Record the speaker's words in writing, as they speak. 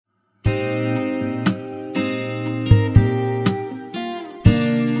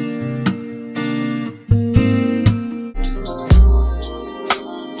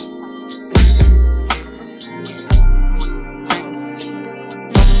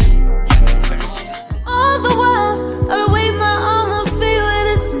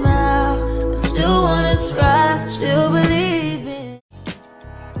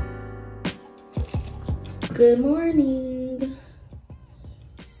Good morning.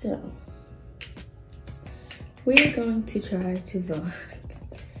 So we're going to try to vlog.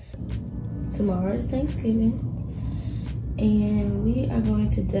 Tomorrow is Thanksgiving and we are going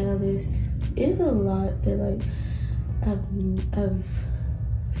to Dallas. It's a lot that like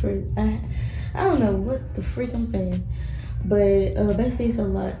I don't know what the freak I'm saying, but basically it's a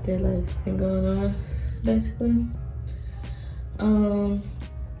lot that like's been going on. Basically,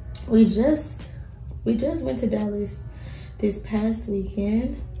 we just went to Dallas this past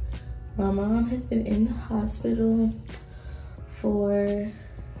weekend. My mom has been in the hospital for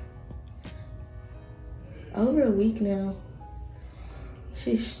over a week now.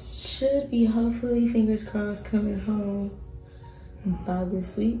 She should be, hopefully, fingers crossed, coming home by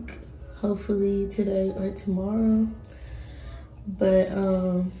this week. Hopefully today or tomorrow. But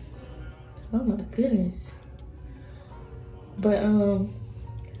oh my goodness. But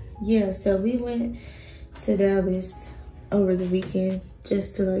yeah, so we went to Dallas over the weekend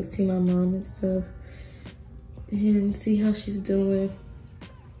just to like see my mom and stuff and see how she's doing,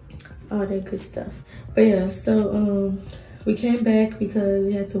 all that good stuff. But yeah, so we came back because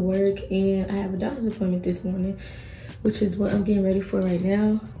we had to work and I have a doctor's appointment this morning, which is what I'm getting ready for right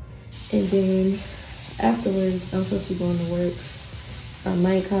now. And then afterwards, I'm supposed to be going to work. I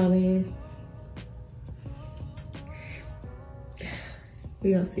might call in.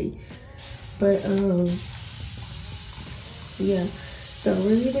 We gonna see. But yeah. So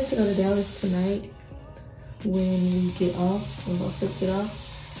we're leaving to go to Dallas tonight. When we get off, when most of us get off,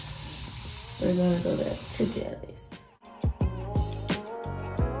 we're gonna go back to Dallas.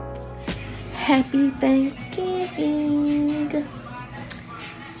 Happy Thanksgiving.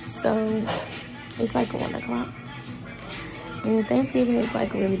 So it's like 1 o'clock. And Thanksgiving is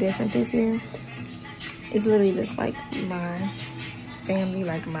like really different this year. It's really just like my family,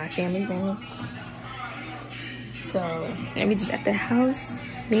 like my family. So, and we just at the house.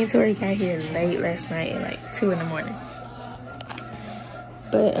 Me and Tori got here late last night at like 2 in the morning.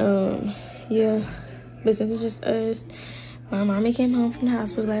 But yeah, but since it's just us, my mommy came home from the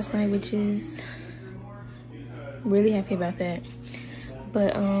hospital last night, which is really happy about that.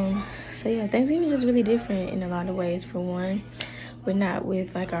 But so yeah, Thanksgiving is just really different in a lot of ways. For one, we're not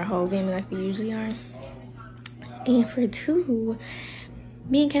with like our whole family like we usually are. And for two,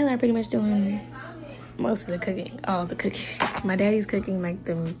 me and Kayla are pretty much doing most of the cooking, all the cooking. My daddy's cooking like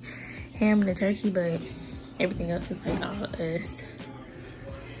the ham and the turkey, but everything else is like all us.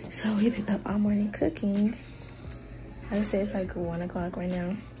 So we've been up all morning cooking. I would say it's like 1 o'clock right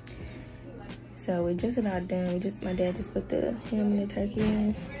now. So we're just about done. My dad just put the ham and the turkey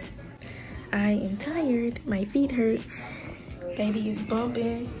in. I am tired. My feet hurt. Baby is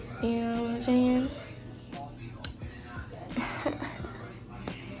bumping. You know what I'm saying?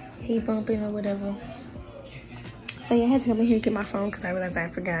 He bumping or whatever. So yeah, I had to come in here and get my phone because I realized I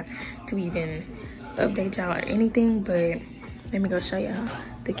forgot to even update y'all or anything. But let me go show y'all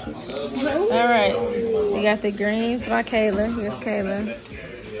the kitchen. All right, we got the greens by Kayla. Here's Kayla.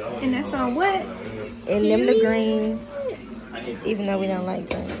 And that's on what? And them the greens. Even though we don't like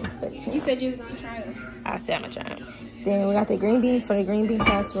greens, but you said you was gonna try it. I said I'm gonna try them. Then we got the green beans for the green bean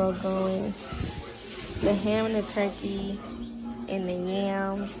casserole going. The ham and the turkey and the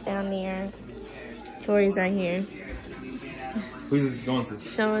yams down there. Tori's right here. Who's this going to?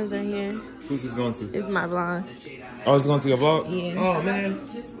 Sean's right here. Who's this going to? It's my vlog. Oh, it's going to your vlog? Yeah. Oh, man.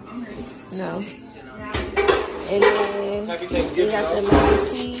 No. And then we got the mac and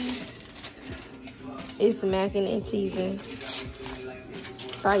cheese. It's mac and cheese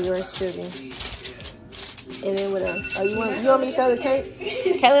by yours truly. And then what else? Oh, you want me to show the cake?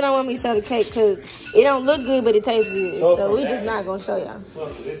 Kayla don't want me to show the cake because it don't look good, but it tastes good. So we just not gonna show y'all.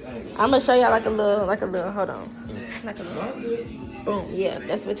 I'm gonna show y'all like a little, hold on. Like a little, boom, yeah,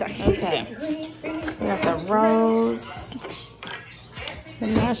 that's what y'all can okay. We got the rolls, the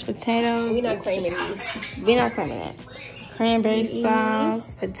mashed potatoes. We're not claiming these. We're not claiming that. Cranberry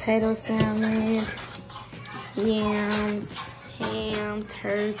sauce, potato salad, yams, ham,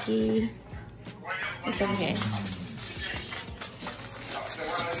 turkey. It's okay.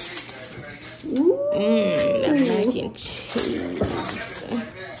 That's mac and cheese.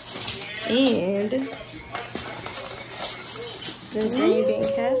 And the green bean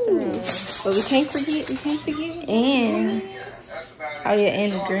casserole. But we can't forget. And oh yeah,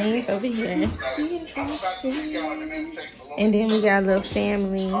 and the greens over here. And then we got a little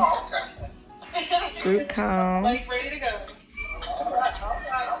family group call.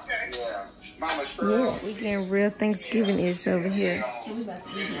 Yeah, we getting real Thanksgiving-ish over here.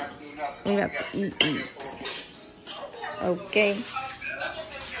 We about to eat. Okay.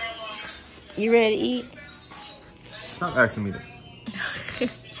 You ready to eat? Stop asking me that.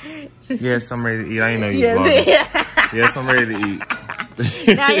 Yes, I'm ready to eat. I ain't know you was vlogging. Yes, I'm ready to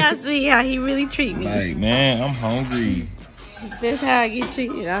eat. Now y'all see how he really treat me. Like, man, I'm hungry. That's how I get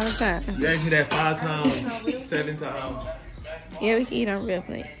treated all the time. You asked me that 5 times, 7 times. Yeah, we can eat on real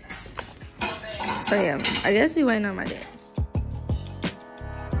plate. So yeah, I guess we waiting on my dad.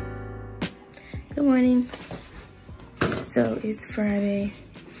 Good morning. So it's Friday.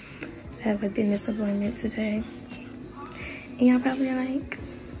 I have a dentist appointment today. And y'all probably are like,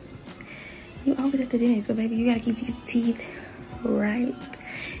 you always at the dentist, but baby, you gotta keep these teeth right.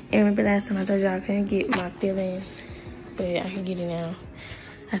 And remember last time I told y'all I couldn't get my filling, but I can get it now.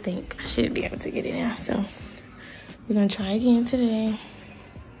 I think I should be able to get it now. So we're gonna try again today.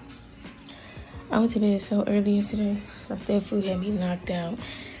 I went to bed so early yesterday. Like that food had me knocked out.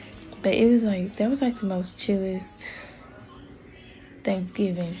 But it was like, that was like the most chillest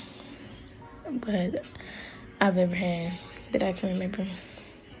Thanksgiving but I've ever had that I can remember.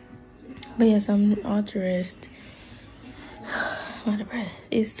 But yes, I'm all dressed. I'm out of breath.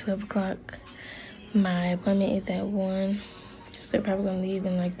 It's 12 o'clock. My appointment is at 1. So we're probably gonna leave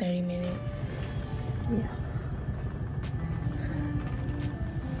in like 30 minutes. Yeah.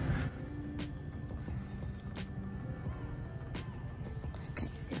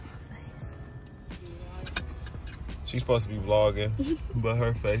 She's supposed to be vlogging, but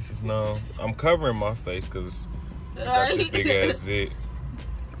her face is numb. I'm covering my face because it's got this big ass zit.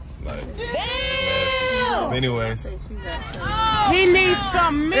 Like, nasty. Anyways. He needs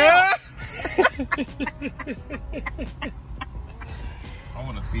some milk. I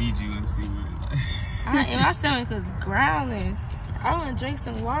want to feed you and see what it's like. And my stomach is growling. I want to drink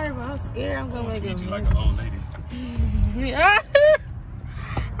some water, but I'm scared I'm going to make feed it. you like an old lady.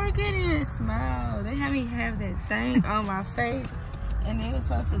 I can't even smile. They had me have that thing on my face, and it was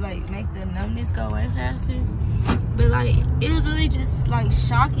supposed to like make the numbness go away faster. But like, it was really just like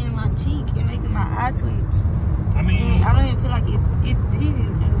shocking my cheek and making my eye twitch. I mean, and I don't even feel like it did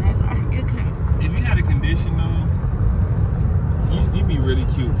anything. Like, if you had a condition though, you'd be really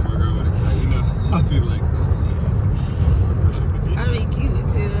cute for her with it. Like, you know, I'd be like, I'd be cute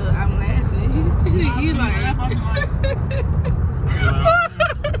until I'm laughing. You like.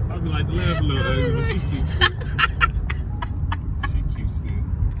 I'd be like, the laugh a little ugly, but she cute still. She cute still.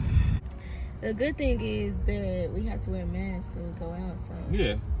 The good thing is that we have to wear masks when we go out, so.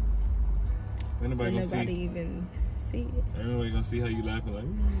 Yeah. Ain't nobody gonna see. Even see it. Ain't nobody gonna see how you laughing like.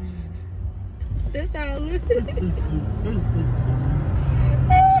 That's how it looks.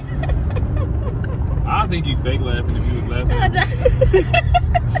 I think you fake laughing if you was laughing.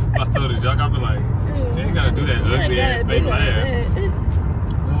 I told her joke, I'd be like, she ain't gotta do that ugly ass fake laugh.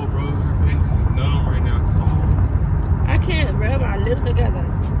 Oh, bro, her face is numb right now. I can't rub my lips together.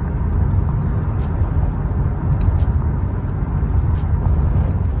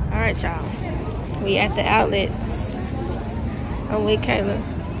 All right, y'all. We at the outlets. I'm with Kayla.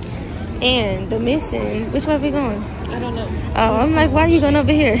 And the mission, which way are we going? I don't know. Oh, I'm like, why are you going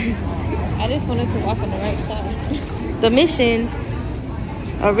over here? I just wanted to walk on the right side. The mission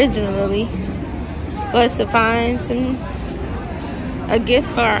originally was to find a gift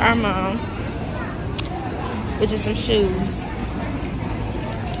for our mom, which is some shoes,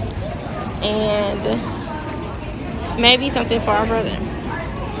 and maybe something for our brother.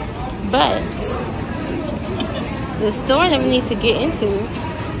 But the store that we need to get into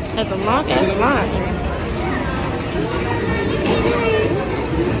has a long ass line.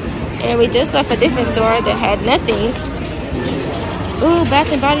 And we just left a different store that had nothing. Ooh,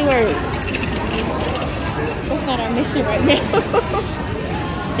 Bath and Body Works. That's not our mission right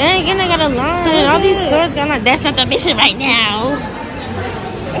now. Dang, again, I got a line. And all these stores got like, that's not the mission right now.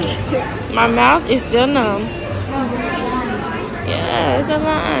 My mouth is still numb. Yeah, it's a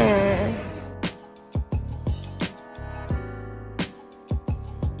line.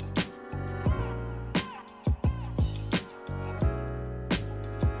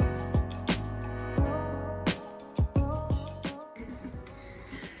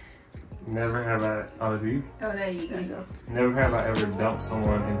 Never have I, oh, is you? Oh, there you go. Never have I ever dumped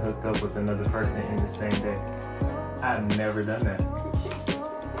someone and hooked up with another person in the same day. I've never done that.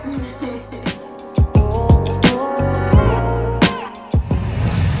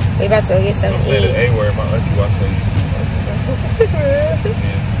 We about to go get something to Say the eat. A word, my auntie watched on YouTube.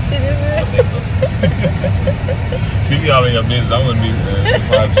 Yeah, I think so. She be all in your business. I wouldn't be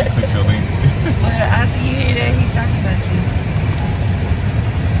surprised if she clicked your link. Well, auntie, you hear that? He talking about you.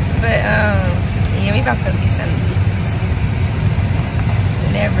 But, yeah, we about to go get something to eat.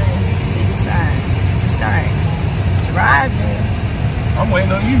 Whenever we decide to start driving. I'm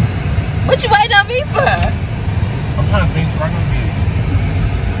waiting on you. What you waiting on me for? I'm trying to think, so I can be.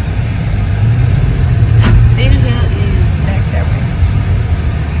 City Hill is back that way.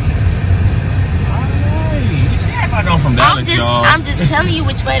 Alright. She act like I'm from Dallas, y'all. I'm just telling you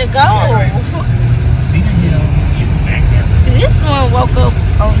which way to go. Cedar Hill is back that way. This one woke up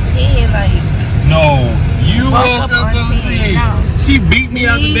on 10, like. No, you woke up on 10. 10. No. She beat me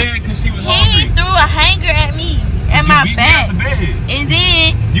out the bed because she was hungry. He threw a hanger at me, at my back, and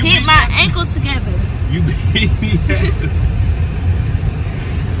then hit my ankles together. You beat me at the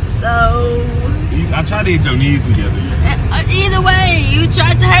So. I tried to hit your knees together. Either way, you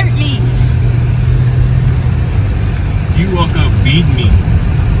tried to hurt me. You woke up beating me.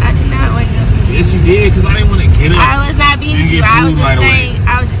 I did not wake up beating you. Yes, you did, because I didn't want to get up. I was not beating you. I was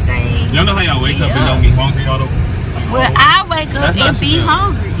just saying. Y'all know how y'all wake up and don't be hungry all the Well, I wake up and be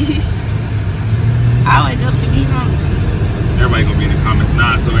hungry. I wake up and be hungry. Everybody gonna be in the comments,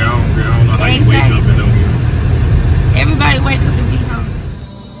 nah, so I don't know how you wake up and don't be hungry. Everybody wake up and be hungry.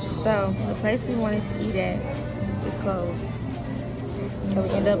 So, the place we wanted to eat at is closed. So we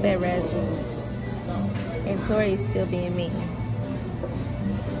end up at Razzoos. And Tori is still being mean.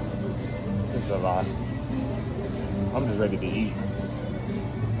 It's a lot. I'm just ready to eat.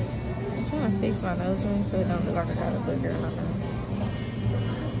 I'm trying to fix my nose ring so it don't look like I got a booger in my nose.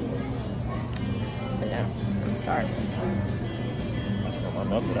 But yeah, I'm starving. My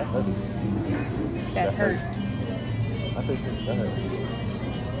knuckle, that hurt. That hurt. I think so. That hurt.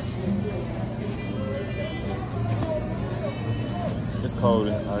 It's cold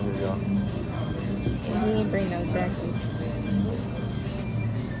out here, y'all. And we didn't bring no jackets.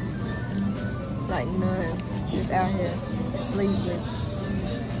 Like none. Just out here sleepless.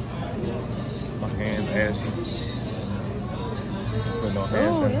 My hands ashy. Putting on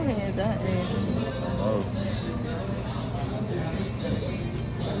hand Oh, your sanitizer. hands are ashy. Oh.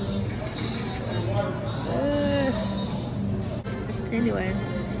 Anyway,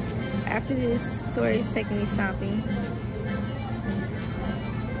 after this, Tori's taking me shopping.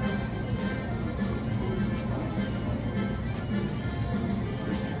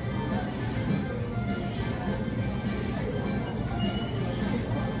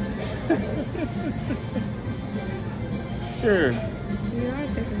 Sure. You are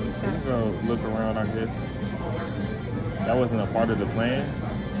taking me shopping. We're gonna look around, I guess. That wasn't a part of the plan.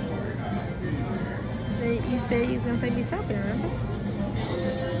 You said he's gonna take me shopping, remember?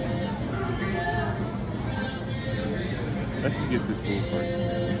 Let's just get this food first.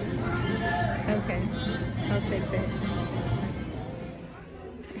 Okay, I'll take that.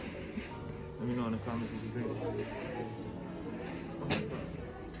 Let me know in the comments what you think.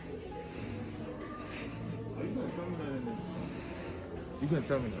 You gonna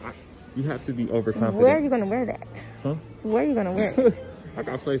tell me that? You have to be overconfident. Where are you gonna wear that? Huh? Where are you gonna wear it? I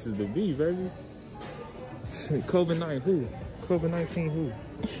got places to be, baby. COVID-19 who? COVID-19 who?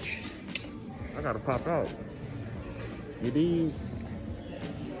 I gotta pop out. You did?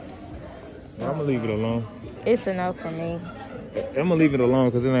 Well, I'm gonna leave it alone. It's a no for me. I'm gonna leave it alone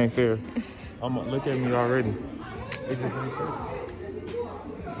because it ain't fair. Look at me already. It just ain't fair.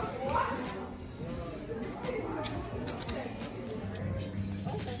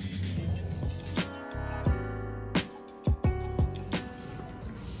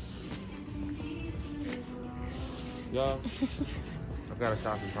 Y'all, I got a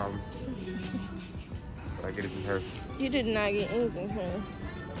shopping problem. But I get it from her. You did not get anything from me.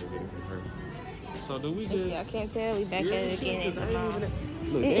 I get it from her. So do we just... Yeah, I can't tell. We back at it again at the mall.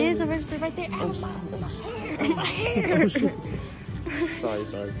 Look, It is a register right there. Oh, my hair.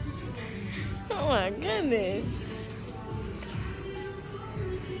 Sorry. Oh my goodness.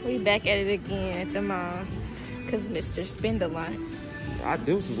 We back at it again at the mall. Cause Mr. Spend a Lot.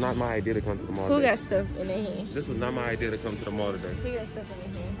 This was not my idea to come to the mall Who today. got stuff in their hand? This was not my idea to come to the mall today. Who got stuff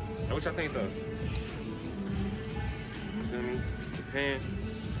in their hand? And what y'all think though? You feel me? The pants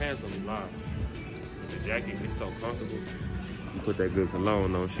gonna be live. The jacket is so comfortable. You put that good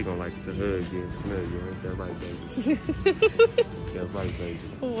cologne on, she gonna like to hug you and smell you. Ain't that right, baby? That's right, baby.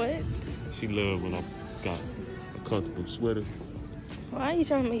 What? She love when I got a comfortable sweater. Why are you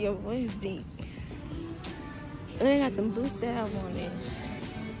trying to make your voice deep? They got them blue salve on it.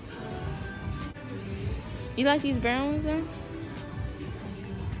 You like these brown ones though?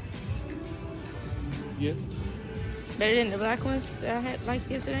 Yeah. Better than the black ones that I had like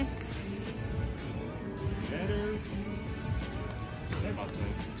yesterday? Better. They're about the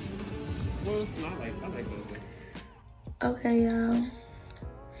same. Well, no, I like those. Okay, y'all.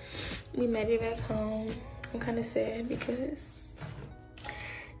 We made it back home. I'm kind of sad because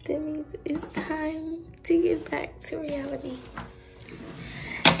that means it's time to get back to reality.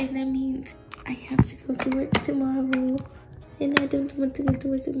 And that means I have to go to work tomorrow. And I don't want to go to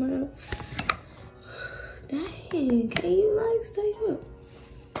work tomorrow. Dang, can you like stay up?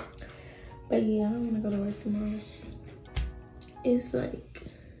 But yeah, I don't want to go to work tomorrow. It's like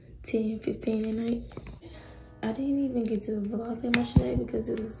 10:15 at night. I didn't even get to vlog that much today because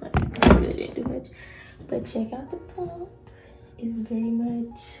it was like, I really didn't do much. But check out the pump. It's very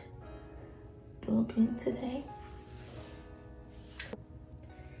much bumping today.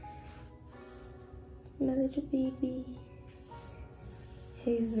 My little baby.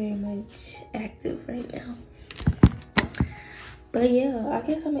 He's very much active right now. But yeah, I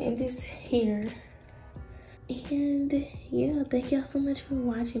guess I'm gonna end this here. And yeah, thank y'all so much for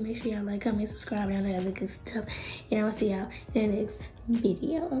watching. Make sure y'all like, comment, subscribe, and all that other good stuff. And I'll see y'all in the next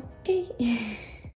video, okay?